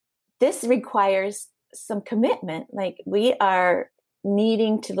this requires some commitment. Like, we are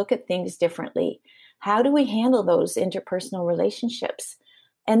needing to look at things differently. How do we handle those interpersonal relationships?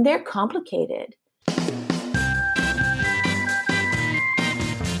 And they're complicated.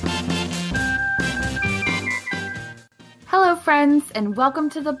 Hello, friends, and welcome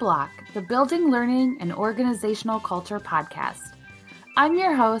to The Block, the Building Learning and Organizational Culture podcast. I'm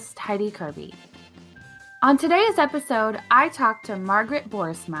your host, Heidi Kirby. On today's episode, I talk to Margaret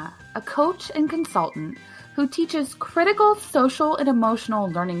Boersma, a coach and consultant who teaches critical social and emotional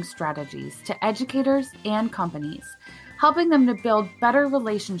learning strategies to educators and companies, helping them to build better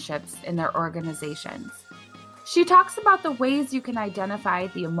relationships in their organizations. She talks about the ways you can identify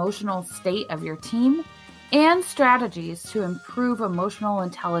the emotional state of your team and strategies to improve emotional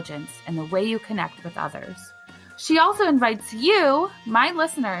intelligence and the way you connect with others. She also invites you, my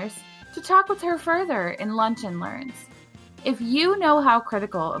listeners, to talk with her further in Lunch and Learns. If you know how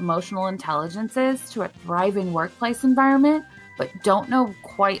critical emotional intelligence is to a thriving workplace environment, but don't know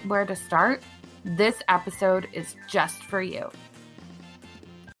quite where to start, this episode is just for you.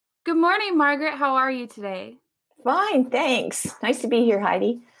 Good morning, Margaret. How are you today? Fine, thanks. Nice to be here,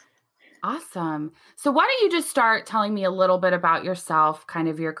 Heidi. Awesome. So why don't you just start telling me a little bit about yourself, kind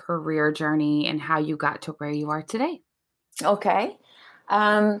of your career journey and how you got to where you are today? Okay.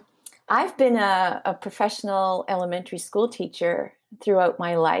 I've been a professional elementary school teacher throughout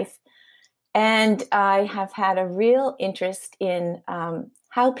my life, and I have had a real interest in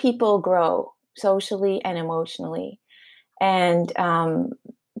how people grow socially and emotionally. And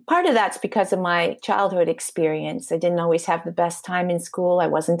part of that's because of my childhood experience. I didn't always have the best time in school. I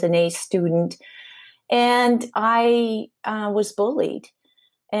wasn't an A student, and I was bullied.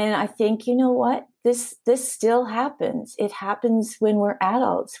 And I think, you know what? This still happens. It happens when we're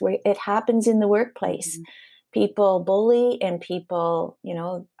adults. It happens in the workplace. Mm-hmm. People bully, and people,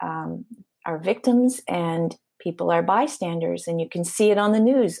 are victims, and people are bystanders. And you can see it on the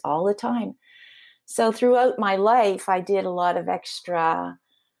news all the time. So throughout my life, I did a lot of extra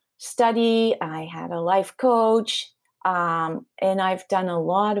study. I had a life coach, and I've done a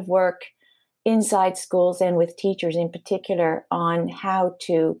lot of work inside schools and with teachers in particular on how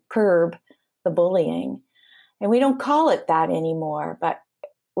to curb the bullying. And we don't call it that anymore, but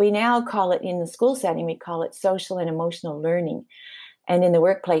we now call it, in the school setting, we call it social and emotional learning. And in the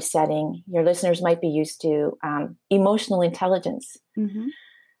workplace setting, your listeners might be used to emotional intelligence. Mm-hmm.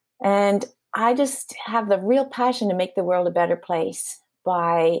 And I just have the real passion to make the world a better place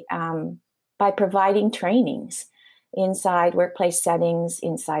by providing trainings inside workplace settings,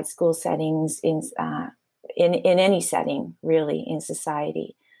 inside school settings, in any setting, really, in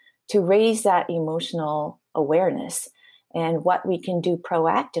society, to raise that emotional awareness and what we can do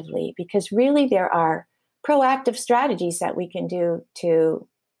proactively. Because really, there are proactive strategies that we can do to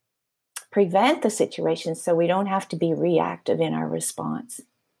prevent the situation so we don't have to be reactive in our response.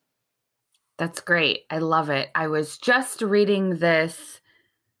 That's great. I love it. I was just reading this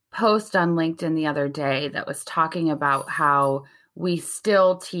post on LinkedIn the other day that was talking about how we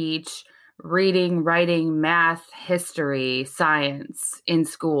still teach reading, writing, math, history, science in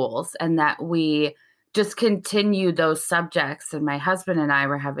schools, and that we just continue those subjects. And my husband and I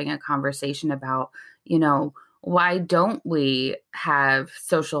were having a conversation about, why don't we have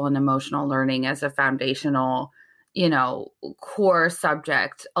social and emotional learning as a foundational, core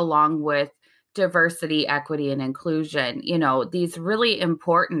subject along with diversity, equity, and inclusion, these really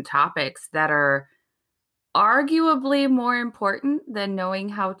important topics that are arguably more important than knowing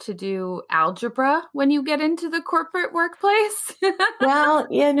how to do algebra when you get into the corporate workplace. Well,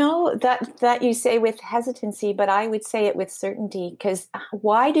 that you say with hesitancy, but I would say it with certainty, because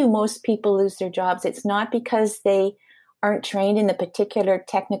why do most people lose their jobs? It's not because they aren't trained in the particular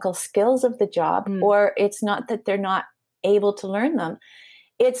technical skills of the job, or it's not that they're not able to learn them.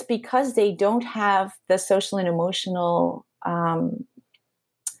 It's because they don't have the social and emotional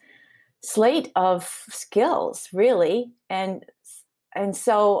slate of skills, really. And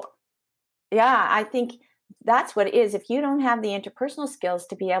so, yeah, I think that's what it is. If you don't have the interpersonal skills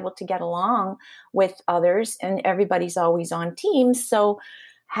to be able to get along with others, and everybody's always on teams, so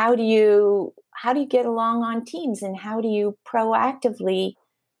how do you get along on teams, and how do you proactively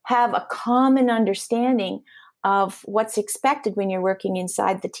have a common understanding of what's expected when you're working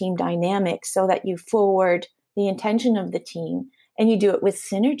inside the team dynamic, so that you forward the intention of the team, and you do it with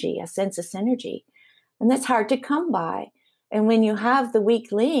synergy, a sense of synergy. And that's hard to come by. And when you have the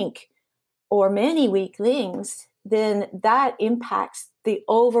weak link or many weak links, then that impacts the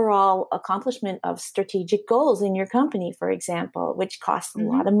overall accomplishment of strategic goals in your company, for example, which costs a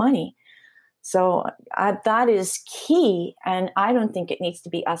lot of money. So that is key. And I don't think it needs to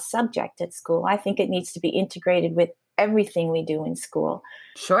be a subject at school. I think it needs to be integrated with everything we do in school.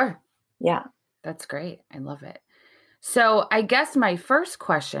 Sure. Yeah. That's great. I love it. So I guess my first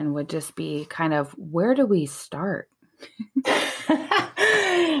question would just be kind of, where do we start?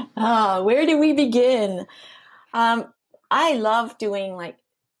 Where do we begin? I love doing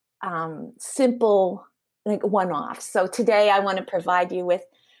simple one-offs. So today I want to provide you with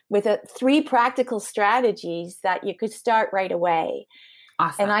 3 practical strategies that you could start right away.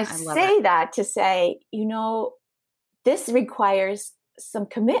 Awesome. And I say that to say, this requires some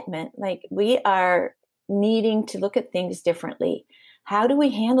commitment. Like, we are needing to look at things differently. How do we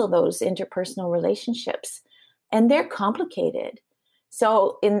handle those interpersonal relationships? And they're complicated.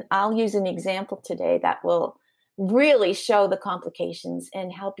 So I'll use an example today that will really show the complications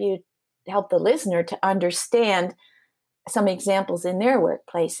and help the listener to understand some examples in their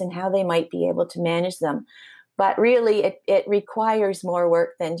workplace and how they might be able to manage them. But really, it requires more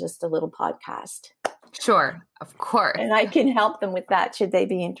work than just a little podcast. Sure, of course. And I can help them with that should they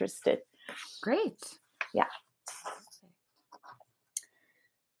be interested. Great. Yeah.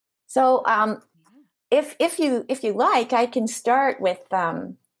 So if you like, I can start with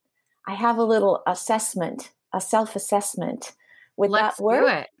I have a little assessment, a self-assessment. Would that work?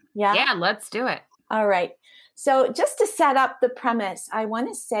 Let's do it. Yeah, let's do it. All right. So just to set up the premise, I want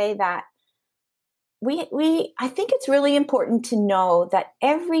to say that I think it's really important to know that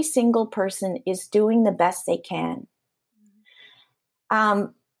every single person is doing the best they can.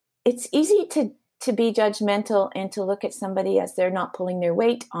 It's easy to be judgmental and to look at somebody as they're not pulling their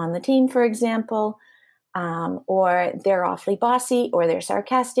weight on the team, for example, or they're awfully bossy, or they're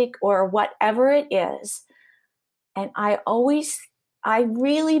sarcastic, or whatever it is. And I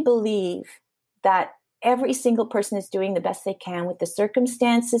really believe that every single person is doing the best they can with the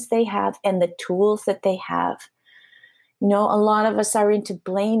circumstances they have and the tools that they have. A lot of us are into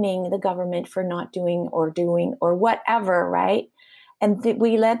blaming the government for not doing or whatever, right? And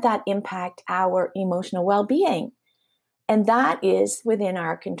we let that impact our emotional well-being. And that is within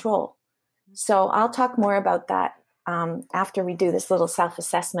our control. So I'll talk more about that after we do this little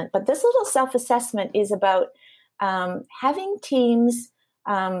self-assessment. But this little self-assessment is about having teams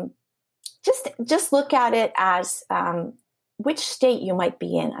just look at it as which state you might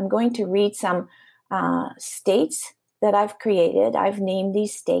be in. I'm going to read some states that I've created. I've named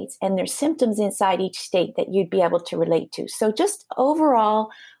these states, and there's symptoms inside each state that you'd be able to relate to. So just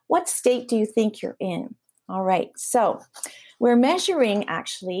overall, what state do you think you're in? All right. So we're measuring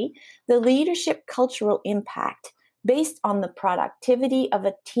actually the leadership cultural impact based on the productivity of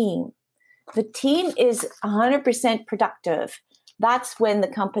a team. The team is 100% productive. That's when the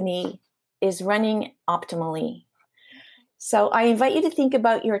company is running optimally. So I invite you to think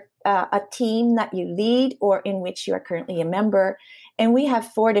about a team that you lead or in which you are currently a member. And we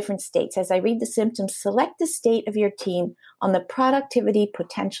have 4 different states. As I read the symptoms, select the state of your team on the productivity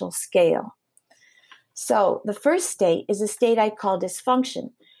potential scale. So the first state is a state I call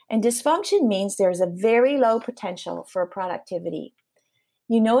dysfunction. And dysfunction means there's a very low potential for productivity.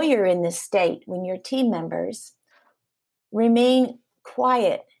 You're in this state when your team members remain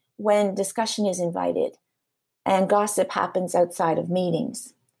quiet when discussion is invited and gossip happens outside of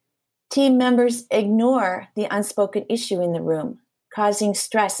meetings. Team members ignore the unspoken issue in the room, causing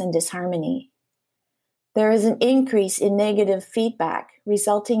stress and disharmony. There is an increase in negative feedback,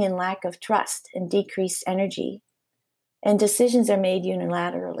 resulting in lack of trust and decreased energy, and decisions are made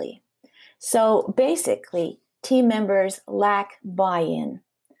unilaterally. So basically, team members lack buy-in.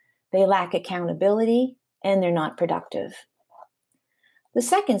 They lack accountability, and they're not productive. The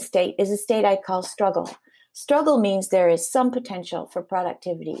second state is a state I call struggle. Struggle means there is some potential for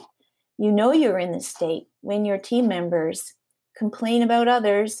productivity. You're in this state when your team members complain about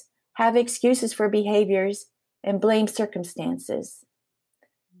others, have excuses for behaviors, and blame circumstances.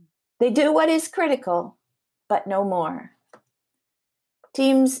 They do what is critical, but no more.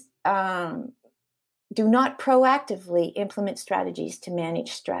 Teams do not proactively implement strategies to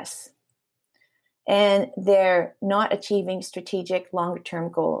manage stress, and they're not achieving strategic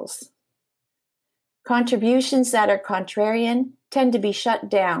longer-term goals. Contributions that are contrarian tend to be shut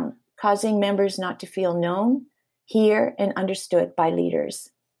down, causing members not to feel known, heard, and understood by leaders.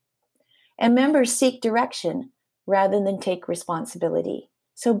 And members seek direction rather than take responsibility.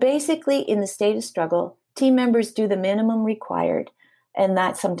 So basically, in the state of struggle, team members do the minimum required, and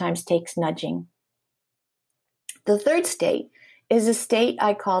that sometimes takes nudging. The third state is a state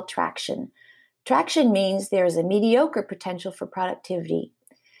I call traction. Traction means there is a mediocre potential for productivity.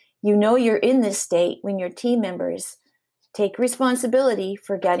 You're in this state when your team members take responsibility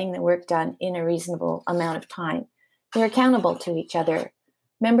for getting the work done in a reasonable amount of time. They're accountable to each other.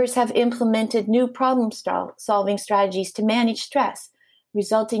 Members have implemented new problem-solving strategies to manage stress,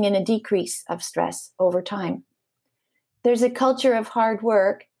 resulting in a decrease of stress over time. There's a culture of hard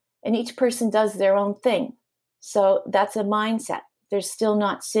work, and each person does their own thing. So that's a mindset. There's still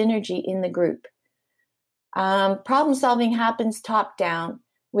not synergy in the group. Problem solving happens top down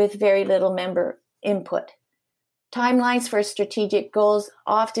with very little member input. Timelines for strategic goals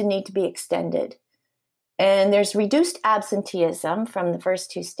often need to be extended. And there's reduced absenteeism from the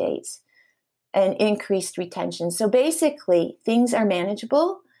first two states and increased retention. So basically, things are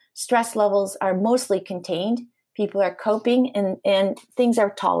manageable. Stress levels are mostly contained. People are coping and things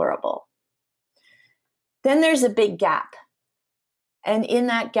are tolerable. Then there's a big gap. And in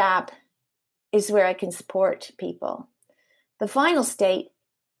that gap is where I can support people. The final state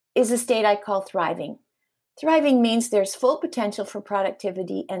is a state I call thriving. Thriving means there's full potential for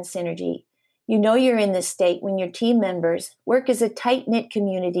productivity and synergy. You know you're in this state when your team members work as a tight-knit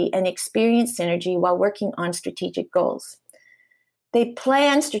community and experience synergy while working on strategic goals. They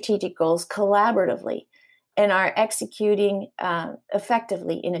plan strategic goals collaboratively and are executing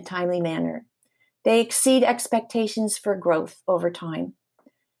effectively in a timely manner. They exceed expectations for growth over time.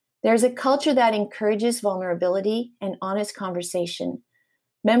 There's a culture that encourages vulnerability and honest conversation.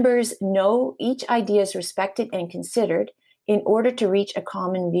 Members know each idea is respected and considered in order to reach a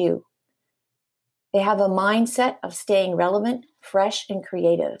common view. They have a mindset of staying relevant, fresh, and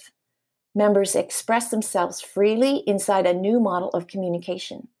creative. Members express themselves freely inside a new model of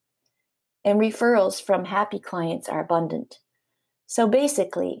communication. And referrals from happy clients are abundant. So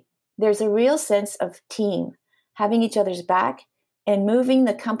basically, there's a real sense of team, having each other's back, and moving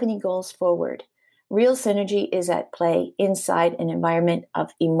the company goals forward. Real synergy is at play inside an environment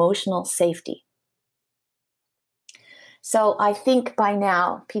of emotional safety. So I think by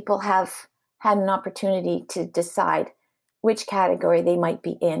now people have had an opportunity to decide which category they might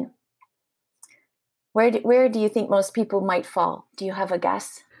be in. Where do you think most people might fall? Do you have a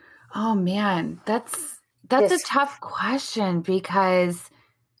guess? Oh man, that's a tough question, because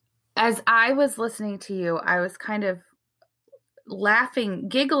as I was listening to you, I was kind of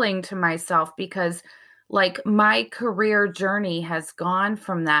giggling to myself, because like my career journey has gone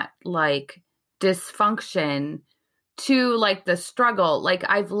from that like dysfunction to like the struggle. Like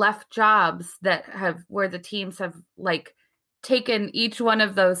I've left jobs where the teams have like taken each one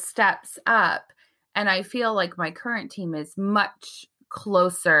of those steps up. And I feel like my current team is much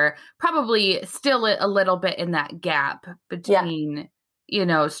closer, probably still a little bit in that gap between,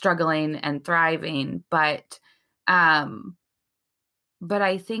 struggling and thriving. But I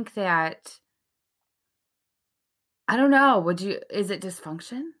think that, I don't know, is it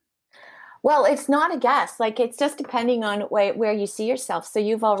dysfunction? Well, it's not a guess. Like, it's just depending on where you see yourself. So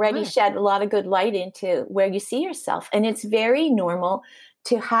you've already shed a lot of good light into where you see yourself. And it's very normal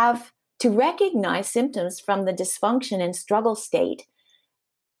to recognize symptoms from the dysfunction and struggle state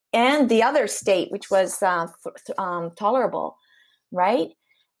and the other state, which was tolerable, right?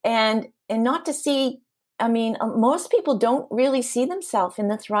 And not to see, most people don't really see themselves in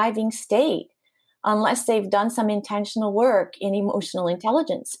the thriving state unless they've done some intentional work in emotional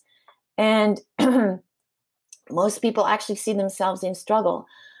intelligence. And most people actually see themselves in struggle.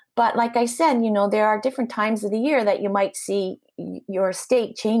 But like I said, there are different times of the year that you might see your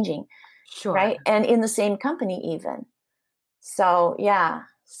state changing, sure, right? And in the same company even. So, yeah.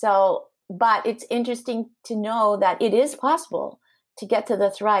 But it's interesting to know that it is possible to get to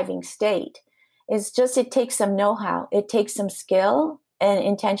the thriving state. It's just, it takes some know-how. It takes some skill and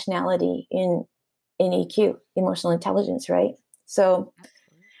intentionality in EQ, emotional intelligence, right? So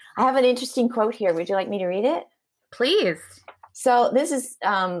I have an interesting quote here. Would you like me to read it? Please. So this is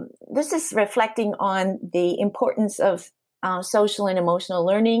reflecting on the importance of social and emotional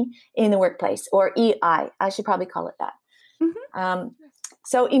learning in the workplace, or EI. I should probably call it that. Mm-hmm.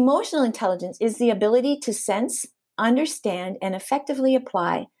 So emotional intelligence is the ability to sense, understand, and effectively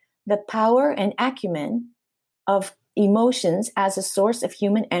apply the power and acumen of emotions as a source of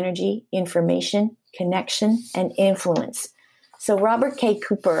human energy, information, connection, and influence. So Robert K.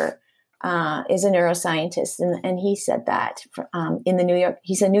 Cooper is a neuroscientist, and he said that in the New York.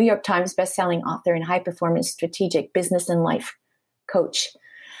 He's a New York Times bestselling author and high-performance strategic business and life coach.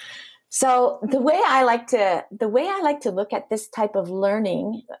 So the way I like to look at this type of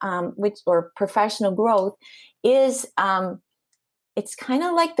learning, or professional growth, is it's kind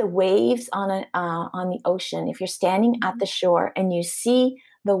of like the waves on the ocean. If you're standing at the shore and you see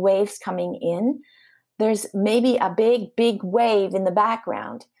the waves coming in, there's maybe a big wave in the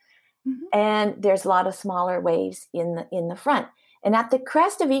background. Mm-hmm. And there's a lot of smaller waves in the front. And at the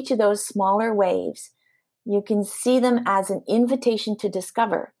crest of each of those smaller waves, you can see them as an invitation to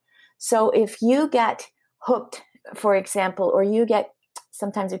discover. So if you get hooked, for example, or you get,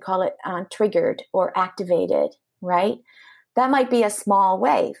 sometimes we call it triggered or activated, right? That might be a small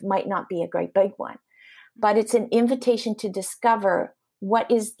wave, might not be a great big one, but it's an invitation to discover what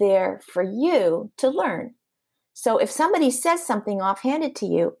is there for you to learn. So if somebody says something offhanded to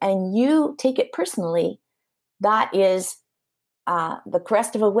you and you take it personally, that is the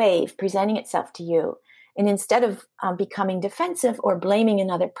crest of a wave presenting itself to you. And instead of becoming defensive or blaming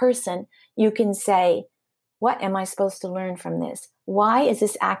another person, you can say, what am I supposed to learn from this? Why is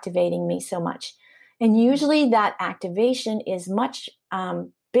this activating me so much? And usually that activation is much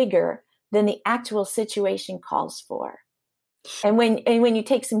bigger than the actual situation calls for. And when you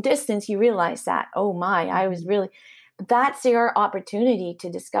take some distance, you realize that, oh my, I was really, that's your opportunity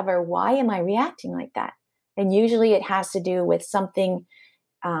to discover, why am I reacting like that? And usually it has to do with something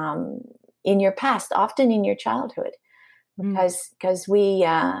in your past, often in your childhood, because we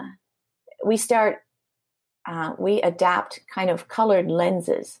adapt kind of colored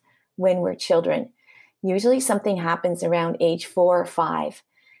lenses when we're children. Usually something happens around age 4 or 5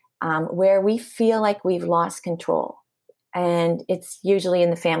 where we feel like we've lost control. And it's usually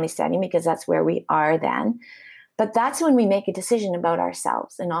in the family setting because that's where we are then. But that's when we make a decision about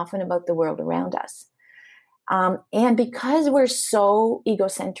ourselves and often about the world around us. And because we're so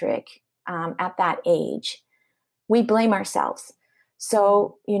egocentric at that age, we blame ourselves.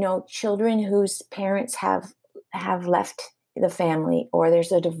 So, children whose parents have left the family, or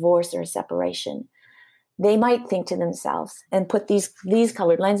there's a divorce or a separation, they might think to themselves and put these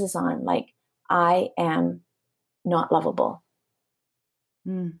colored lenses on, like, I am not lovable.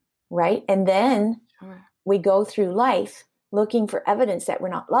 Right? And then we go through life looking for evidence that we're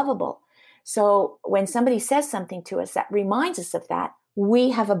not lovable. So when somebody says something to us that reminds us of that, we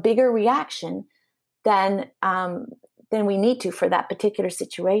have a bigger reaction than we need to for that particular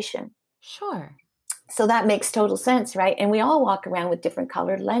situation. Sure. So that makes total sense, right? And we all walk around with different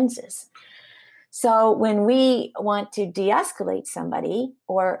colored lenses. So when we want to de-escalate somebody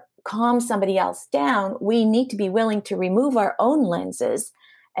or calm somebody else down, we need to be willing to remove our own lenses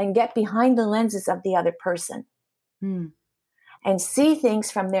and get behind the lenses of the other person and see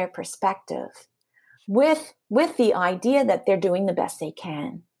things from their perspective with the idea that they're doing the best they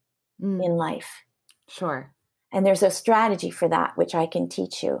can in life. Sure. And there's a strategy for that, which I can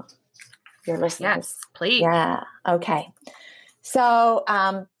teach you, your listeners. Yes, please. Yeah. Okay. So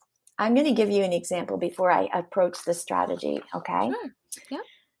I'm going to give you an example before I approach the strategy. Okay. Sure. Yep.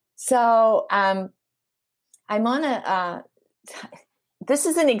 So I'm on this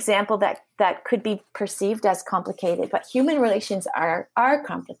is an example that could be perceived as complicated, but human relations are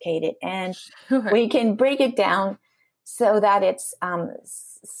complicated, and we can break it down so that it's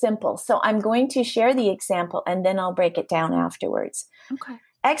simple. So I'm going to share the example and then I'll break it down afterwards. Okay.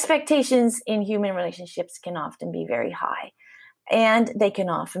 Expectations in human relationships can often be very high, and they can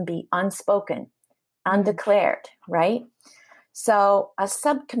often be unspoken, undeclared, right? So a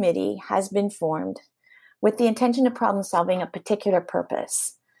subcommittee has been formed with the intention of problem solving a particular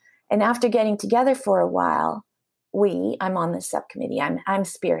purpose. And after getting together for a while, I'm on the subcommittee, I'm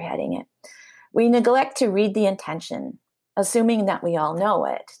spearheading it. We neglect to read the intention, assuming that we all know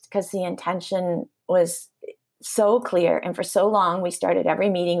it, because the intention was so clear. And for so long, we started every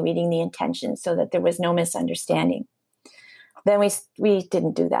meeting reading the intention so that there was no misunderstanding. Then we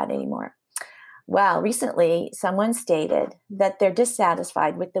didn't do that anymore. Well, recently, someone stated that they're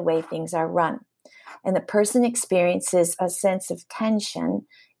dissatisfied with the way things are run. And the person experiences a sense of tension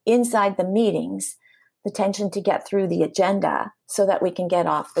inside the meetings, the tension to get through the agenda so that we can get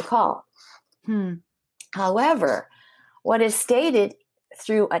off the call. However, what is stated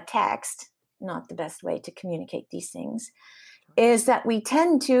through a text, not the best way to communicate these things, is that we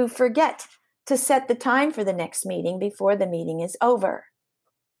tend to forget to set the time for the next meeting before the meeting is over.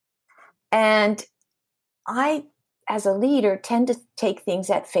 And I, as a leader, tend to take things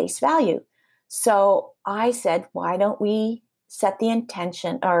at face value. So I said, why don't we set the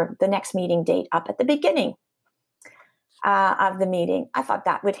intention or the next meeting date up at the beginning of the meeting? I thought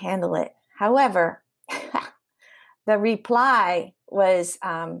that would handle it. However, the reply was,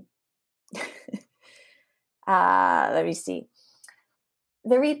 let me see.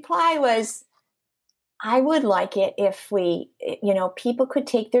 The reply was, I would like it if people could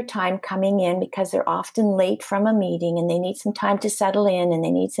take their time coming in because they're often late from a meeting and they need some time to settle in and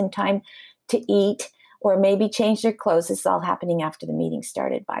they need some time to eat or maybe change their clothes. This is all happening after the meeting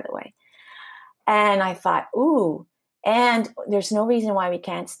started, by the way. And I thought, ooh, And there's no reason why we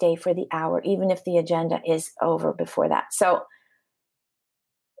can't stay for the hour, even if the agenda is over before that. So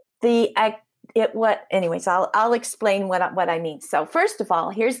I'll explain what I mean. So first of all,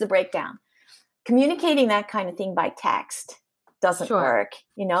 here's the breakdown. Communicating that kind of thing by text doesn't work.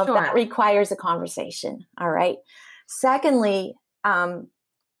 That requires a conversation. All right. Secondly,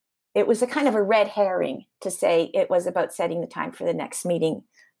 it was a kind of a red herring to say it was about setting the time for the next meeting.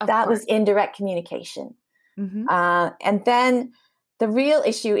 That was indirect communication. Mm-hmm. And then the real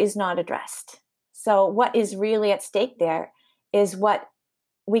issue is not addressed. So what is really at stake there is what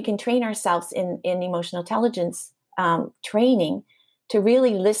we can train ourselves in emotional intelligence training to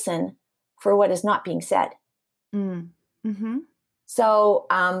really listen for what is not being said. Mm-hmm. So,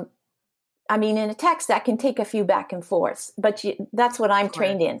 in a text that can take a few back and forths, but that's what I'm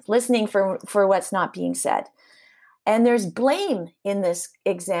trained in, listening for what's not being said. And there's blame in this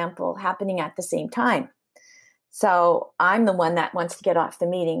example happening at the same time. So I'm the one that wants to get off the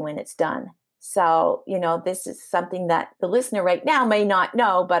meeting when it's done. So, this is something that the listener right now may not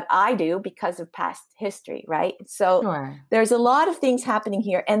know, but I do because of past history, right? So There's a lot of things happening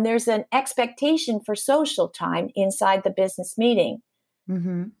here, and there's an expectation for social time inside the business meeting.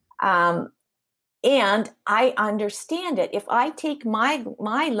 Mm-hmm. And I understand it. If I take my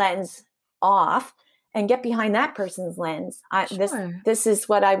lens off and get behind that person's lens, this is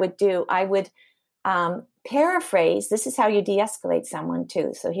what I would do. I would paraphrase. This is how you de-escalate someone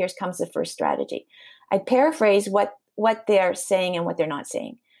too. So here comes the first strategy. I'd paraphrase what they're saying and what they're not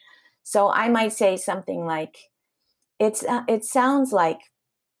saying. So I might say something like, it sounds like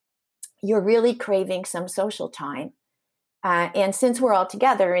you're really craving some social time. And since we're all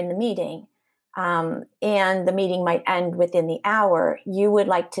together in the meeting, and the meeting might end within the hour, you would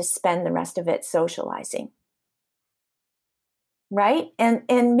like to spend the rest of it socializing. Right?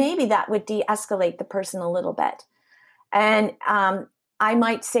 And maybe that would de-escalate the person a little bit. And I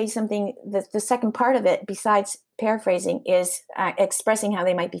might say something, the second part of it, besides paraphrasing, is expressing how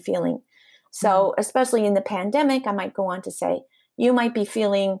they might be feeling. So especially in the pandemic, I might go on to say, you might be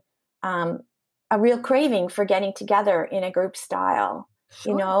feeling a real craving for getting together in a group style,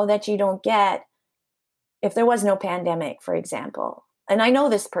 that you don't get if there was no pandemic, for example. And I know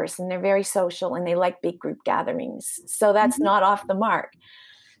this person, they're very social and they like big group gatherings. So that's not off the mark.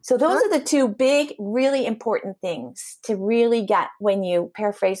 So those are the two big, really important things to really get when you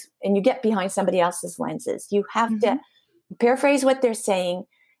paraphrase and you get behind somebody else's lenses. You have to paraphrase what they're saying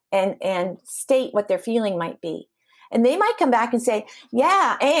and state what their feeling might be. And they might come back and say,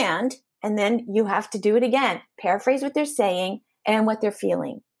 yeah, and then you have to do it again. Paraphrase what they're saying and what they're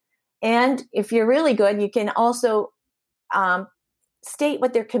feeling. And if you're really good, you can also state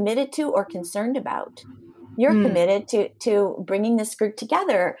what they're committed to or concerned about. You're committed to bringing this group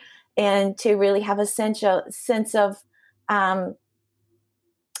together and to really have a sense of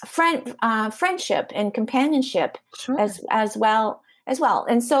friendship and companionship as well.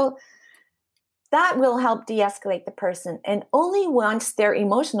 And so that will help de-escalate the person. And only once their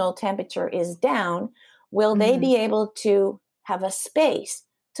emotional temperature is down will they be able to have a space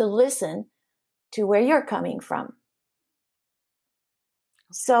to listen to where you're coming from.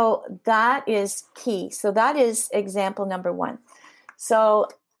 So that is key. So that is example number one. So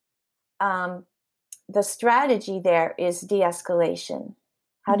the strategy there is de-escalation.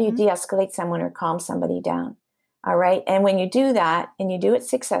 How do you de-escalate someone or calm somebody down? All right. And when you do that and you do it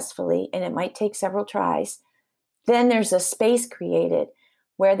successfully, and it might take several tries, then there's a space created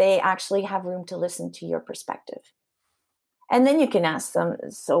where they actually have room to listen to your perspective. And then you can ask them,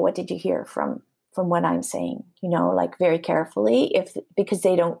 so what did you hear from what I'm saying, like very carefully, because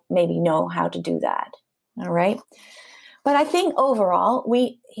they don't maybe know how to do that. All right. But I think overall,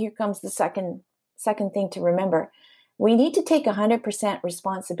 here comes the second thing to remember. We need to take 100%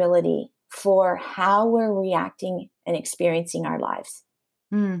 responsibility for how we're reacting and experiencing our lives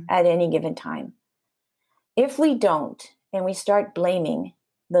at any given time. If we don't, and we start blaming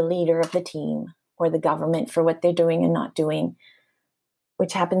the leader of the team or the government for what they're doing and not doing,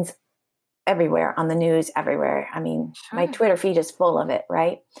 which happens everywhere on the news, everywhere. I mean, my Twitter feed is full of it,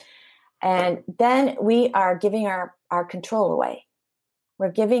 right? And then we are giving our control away.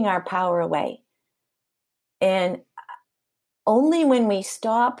 We're giving our power away. And only when we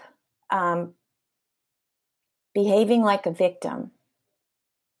stop behaving like a victim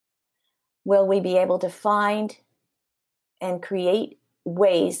will we be able to find and create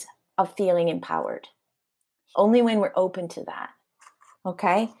ways of feeling empowered. Only when we're open to that.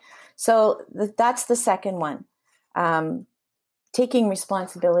 Okay? So that's the second one. Taking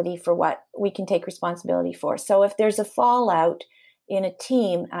responsibility for what we can take responsibility for. So if there's a fallout in a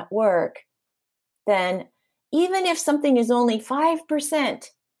team at work, then even if something is only 5%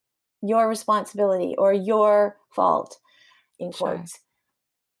 your responsibility or your fault, in quotes,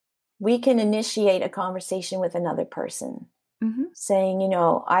 we can initiate a conversation with another person saying,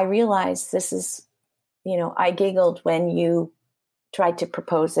 I realize this is, I giggled when you tried to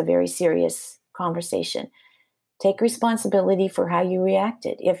propose a very serious conversation. Take responsibility for how you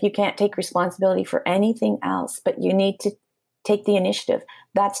reacted. If you can't take responsibility for anything else, but you need to take the initiative,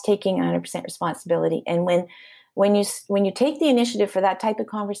 that's taking 100% responsibility. And when you take the initiative for that type of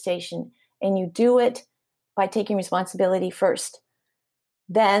conversation and you do it by taking responsibility first,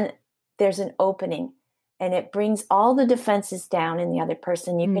 then there's an opening and it brings all the defenses down in the other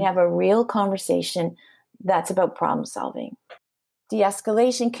person. You can have a real conversation that's about problem solving.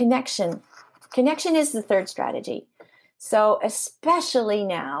 De-escalation, connection. Connection is the third strategy. So especially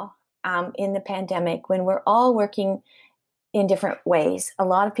now in the pandemic, when we're all working in different ways, a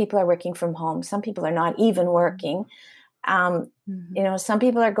lot of people are working from home. Some people are not even working. Some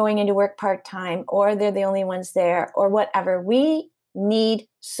people are going into work part-time, or they're the only ones there, or whatever. We need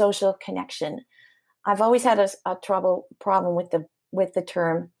social connection. I've always had a problem with the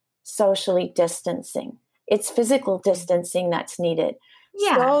term socially distancing. It's physical distancing that's needed.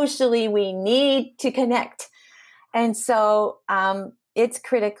 Yeah. Socially, we need to connect. And so it's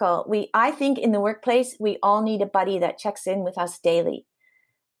critical. I think in the workplace, we all need a buddy that checks in with us daily,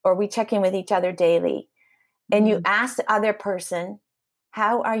 or we check in with each other daily. And you ask the other person,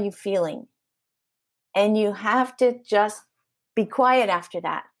 how are you feeling? And you have to just be quiet after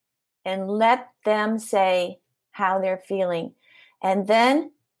that and let them say how they're feeling. And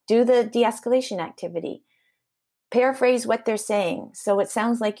then do the de-escalation activity. Paraphrase what they're saying. So it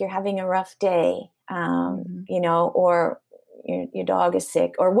sounds like you're having a rough day, or your dog is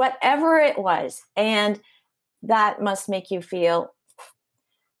sick, or whatever it was. And that must make you feel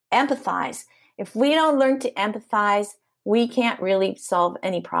empathize. If we don't learn to empathize, we can't really solve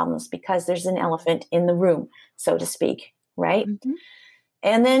any problems because there's an elephant in the room, so to speak, right?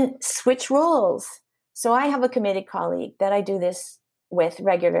 And then switch roles. So I have a committed colleague that I do this with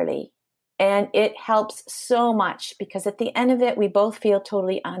regularly. And it helps so much because at the end of it, we both feel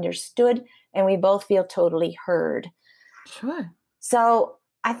totally understood and we both feel totally heard. Sure. So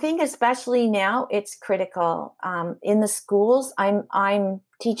I think especially now it's critical. In the schools, I'm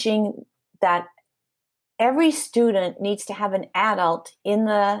teaching that every student needs to have an adult in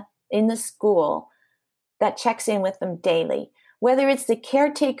the school that checks in with them daily, whether it's the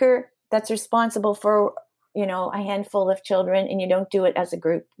caretaker that's responsible for, a handful of children and you don't do it as a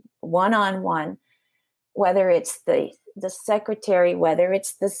group, one-on-one, whether it's the secretary, whether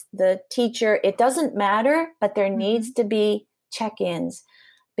it's the teacher, it doesn't matter, but there needs to be check-ins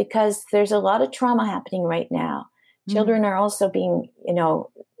because there's a lot of trauma happening right now. Children are also being,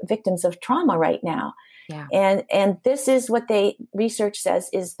 victims of trauma right now. Yeah. And this is what research says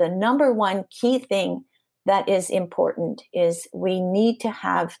is the number one key thing that is important is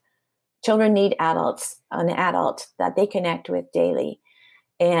children need an adult that they connect with daily.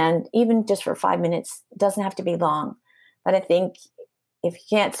 And even just for 5 minutes, it doesn't have to be long. But I think if you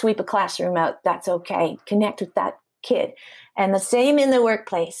can't sweep a classroom out, that's okay. Connect with that kid. And the same in the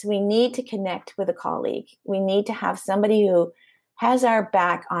workplace. We need to connect with a colleague. We need to have somebody who has our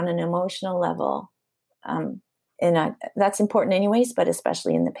back on an emotional level. That's important anyways, but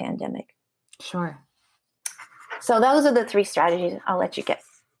especially in the pandemic. Sure. So those are the three strategies. I'll let you get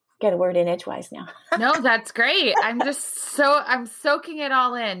a word in edgewise now. No, that's great. I'm soaking it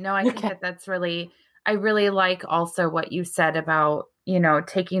all in. No, I think that's really, I really like also what you said about,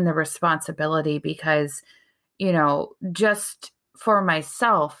 taking the responsibility because, just for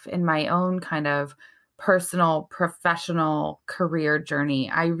myself in my own kind of personal, professional career journey,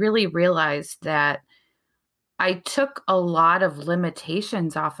 I really realized that I took a lot of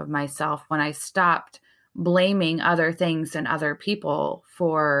limitations off of myself when I stopped blaming other things and other people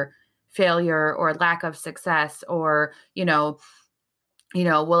for failure or lack of success or,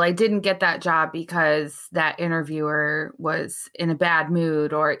 well, I didn't get that job because that interviewer was in a bad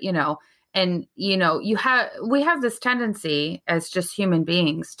mood or, we have this tendency as just human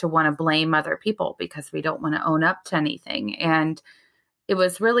beings to want to blame other people because we don't want to own up to anything. And it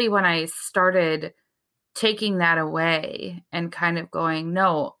was really when I started taking that away and kind of going,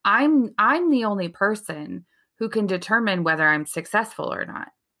 no, I'm the only person who can determine whether I'm successful or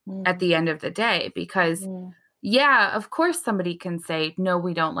not at the end of the day. Because of course somebody can say, no,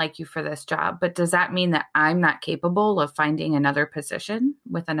 we don't like you for this job. But does that mean that I'm not capable of finding another position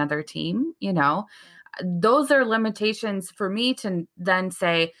with another team? Those are limitations for me to then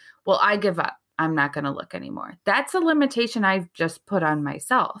say, well, I give up. I'm not going to look anymore. That's a limitation I've just put on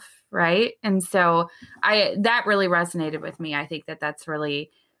myself. Right. And so that really resonated with me. I think that that's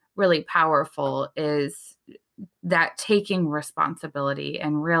really, really powerful, is that taking responsibility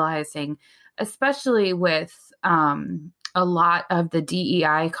and realizing, especially with a lot of the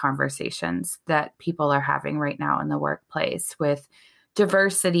DEI conversations that people are having right now in the workplace, with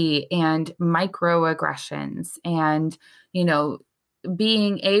diversity and microaggressions, and,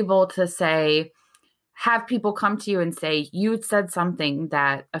 being able to have people come to you and say, you said something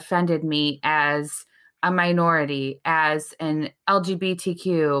that offended me as a minority, as an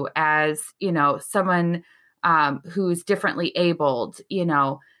LGBTQ, as, someone who's differently abled,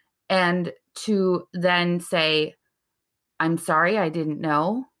 and to then say, I'm sorry, I didn't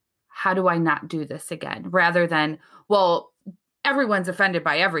know. How do I not do this again? Rather than, well, everyone's offended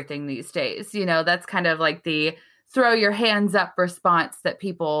by everything these days. That's kind of like the throw your hands up response that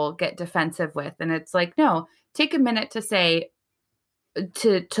people get defensive with. And it's like, no, take a minute to say,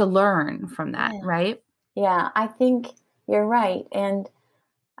 to learn from that. Yeah. Right. Yeah, I think you're right. And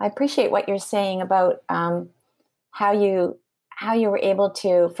I appreciate what you're saying about how you were able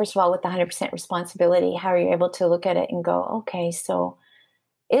to, first of all, with the 100% responsibility, how you're able to look at it and go, okay, so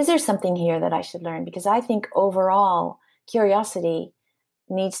is there something here that I should learn? Because I think overall curiosity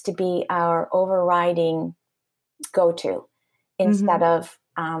needs to be our overriding go-to instead of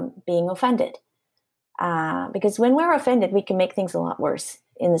being offended. Because when we're offended, we can make things a lot worse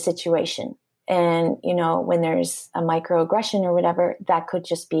in the situation. And, when there's a microaggression or whatever, that could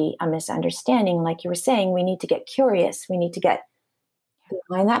just be a misunderstanding. Like you were saying, we need to get curious. We need to get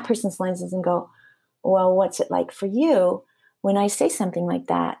behind that person's lenses and go, well, what's it like for you when I say something like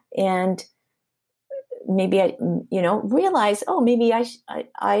that? And maybe I, realize, oh, maybe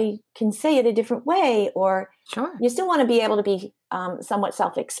I can say it a different way. Or sure, you still want to be able to be somewhat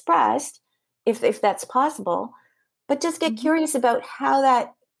self-expressed if that's possible, but just get curious about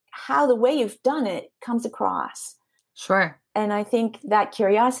how the way you've done it comes across. Sure. And I think that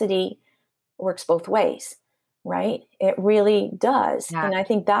curiosity works both ways, right? It really does. Yeah. And I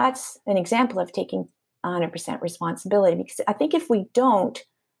think that's an example of taking 100% responsibility, because I think if we don't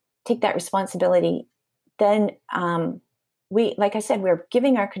take that responsibility, then like I said, we're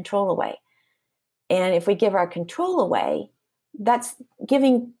giving our control away. And if we give our control away, that's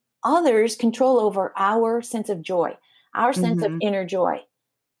giving others control over our sense of joy, our sense of inner joy.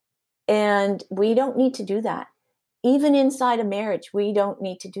 And we don't need to do that. Even inside a marriage, we don't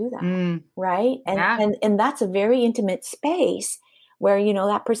need to do that. Right. And that's a very intimate space where,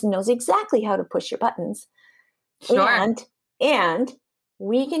 that person knows exactly how to push your buttons. Sure. And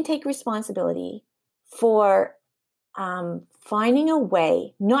we can take responsibility for finding a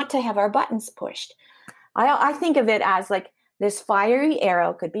way not to have our buttons pushed. I think of it as like this fiery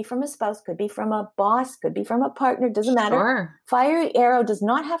arrow, could be from a spouse, could be from a boss, could be from a partner, doesn't matter. Fiery arrow does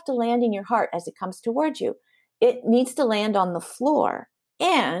not have to land in your heart as it comes towards you. It needs to land on the floor.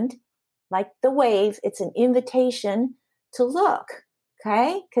 And like the wave, it's an invitation to look,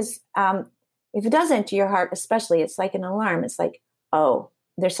 okay? Because if it does enter your heart, especially, it's like an alarm. It's like, oh,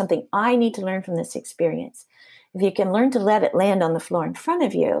 there's something I need to learn from this experience. If you can learn to let it land on the floor in front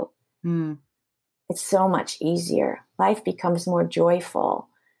of you, it's so much easier. Life becomes more joyful.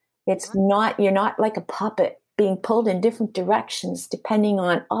 It's not, you're not like a puppet being pulled in different directions depending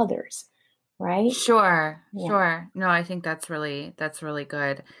on others, right? Sure. No, I think that's really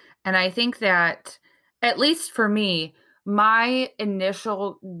good. And I think that, at least for me, my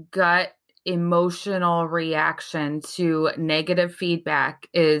initial gut emotional reaction to negative feedback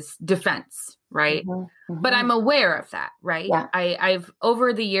is defense, right? But I'm aware of that, right? Yeah. I've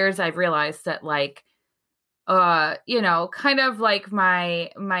over the years, I've realized that kind of like my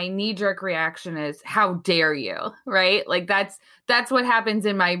knee-jerk reaction is, how dare you, right? Like that's what happens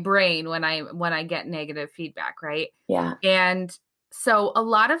in my brain when I get negative feedback, right? Yeah. And so a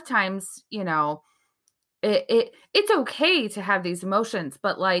lot of times, it's okay to have these emotions,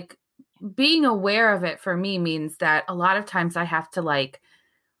 but like being aware of it for me means that a lot of times I have to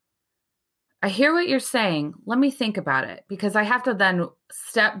I hear what you're saying. Let me think about it, because I have to then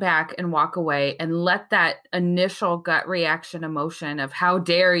step back and walk away and let that initial gut reaction emotion of how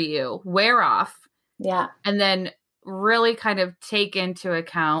dare you wear off. Yeah. And then really kind of take into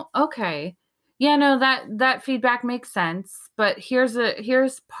account, okay, yeah, no, that feedback makes sense, but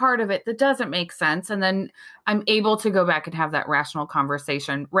here's part of it that doesn't make sense. And then I'm able to go back and have that rational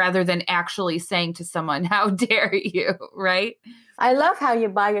conversation rather than actually saying to someone, how dare you, right? I love how you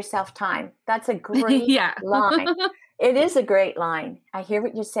buy yourself time. That's a great line. It is a great line. I hear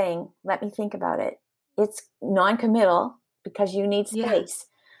what you're saying. Let me think about it. It's non-committal because you need space.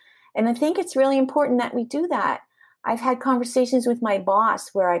 And I think it's really important that we do that. I've had conversations with my boss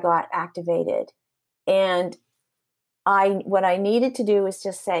where I got activated, and what I needed to do was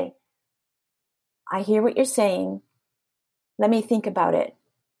just say, I hear what you're saying. Let me think about it.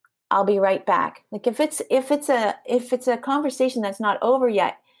 I'll be right back. Like if it's a conversation that's not over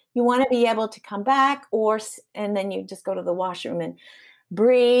yet, you want to be able to come back, and then you just go to the washroom and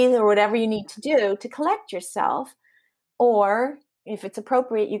breathe or whatever you need to do to collect yourself. Or if it's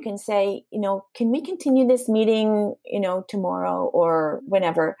appropriate, you can say, can we continue this meeting, tomorrow or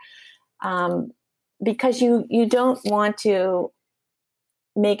whenever? Because you don't want to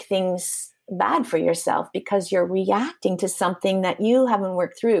make things bad for yourself because you're reacting to something that you haven't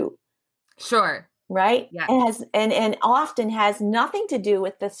worked through. Sure. Right? Yeah. And often has nothing to do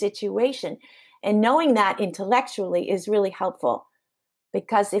with the situation. And knowing that intellectually is really helpful,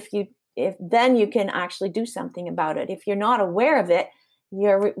 because if then you can actually do something about it. If you're not aware of it,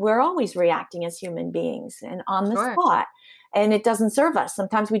 we're always reacting as human beings and on the spot, and it doesn't serve us.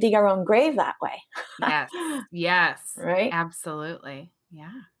 Sometimes we dig our own grave that way. Yes. Right? Absolutely.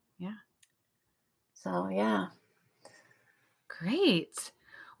 Yeah. So, yeah. Great.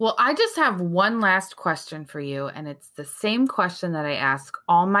 Well, I just have one last question for you, and it's the same question that I ask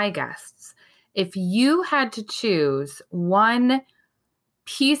all my guests. If you had to choose one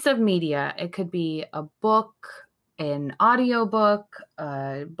piece of media, it could be a book, an audiobook,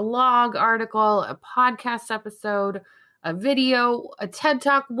 a blog article, a podcast episode, a video, a TED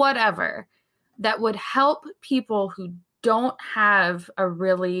Talk, whatever, that would help people who don't have a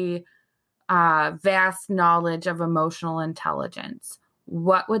really vast knowledge of emotional intelligence,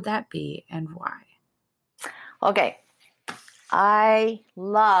 what would that be and why? Okay. I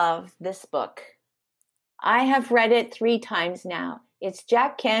love this book. I have read it 3 times now. It's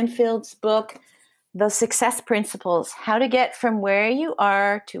Jack Canfield's book, The Success Principles, How to Get from Where You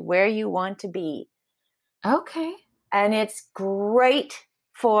Are to Where You Want to Be. Okay. And it's great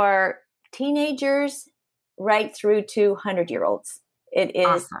for teenagers right through to 100-year-olds. It is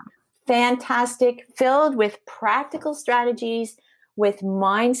awesome. Fantastic, filled with practical strategies, with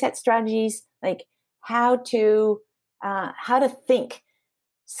mindset strategies, like how to think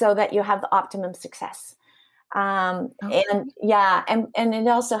so that you have the optimum success. And it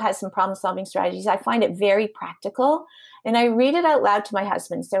also has some problem-solving strategies. I find it very practical, and I read it out loud to my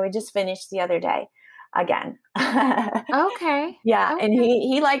husband. So we just finished the other day again. Okay. Yeah. Okay. And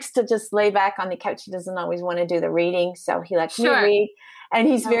he likes to just lay back on the couch. He doesn't always want to do the reading. So he lets me read, and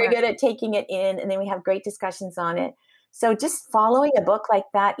he's very good at taking it in. And then we have great discussions on it. So just following a book like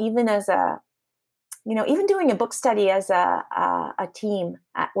that, even as even doing a book study as a team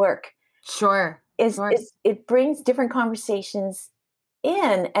at work. Sure. It brings different conversations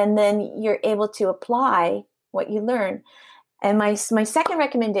in, and then you're able to apply what you learn. And my second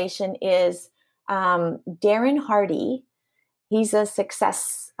recommendation is Darren Hardy. He's a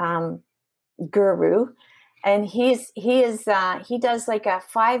success guru, and he does like a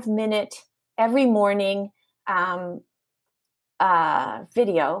 5-minute every morning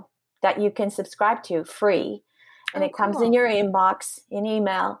video that you can subscribe to free, and it comes in your inbox in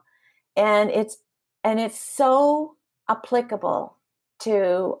email, and it's so applicable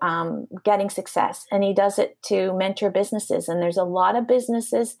to getting success. And he does it to mentor businesses, and there's a lot of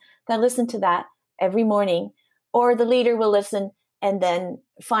businesses that listen to that every morning, or the leader will listen and then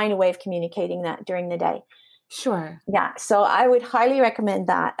find a way of communicating that during the day. Sure. Yeah. So I would highly recommend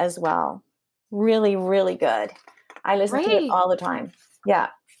that as well. Really, really good. I listen to it all the time. Yeah.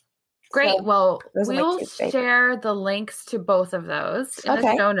 Great. So well, we'll share the links to both of those in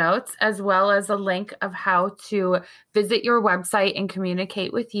the show notes, as well as a link of how to visit your website and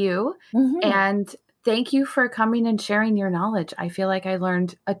communicate with you. Mm-hmm. And thank you for coming and sharing your knowledge. I feel like I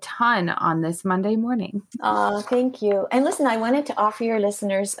learned a ton on this Monday morning. Thank you. And listen, I wanted to offer your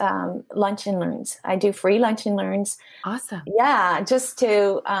listeners Lunch and Learns. I do free Lunch and Learns. Awesome. Yeah, just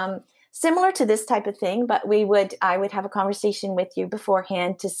to similar to this type of thing, but I would have a conversation with you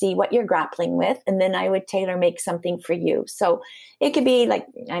beforehand to see what you're grappling with, and then I would tailor make something for you. So it could be like,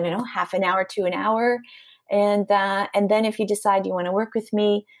 I don't know, half an hour to an hour. And then if you decide you want to work with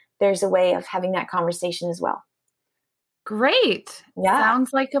me, there's a way of having that conversation as well. Great. Yeah.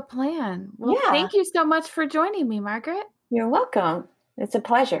 Sounds like a plan. Well, thank you so much for joining me, Margaret. You're welcome. It's a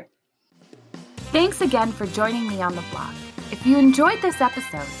pleasure. Thanks again for joining me on the blog. If you enjoyed this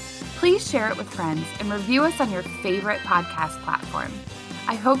episode, please share it with friends and review us on your favorite podcast platform.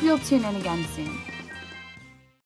 I hope you'll tune in again soon.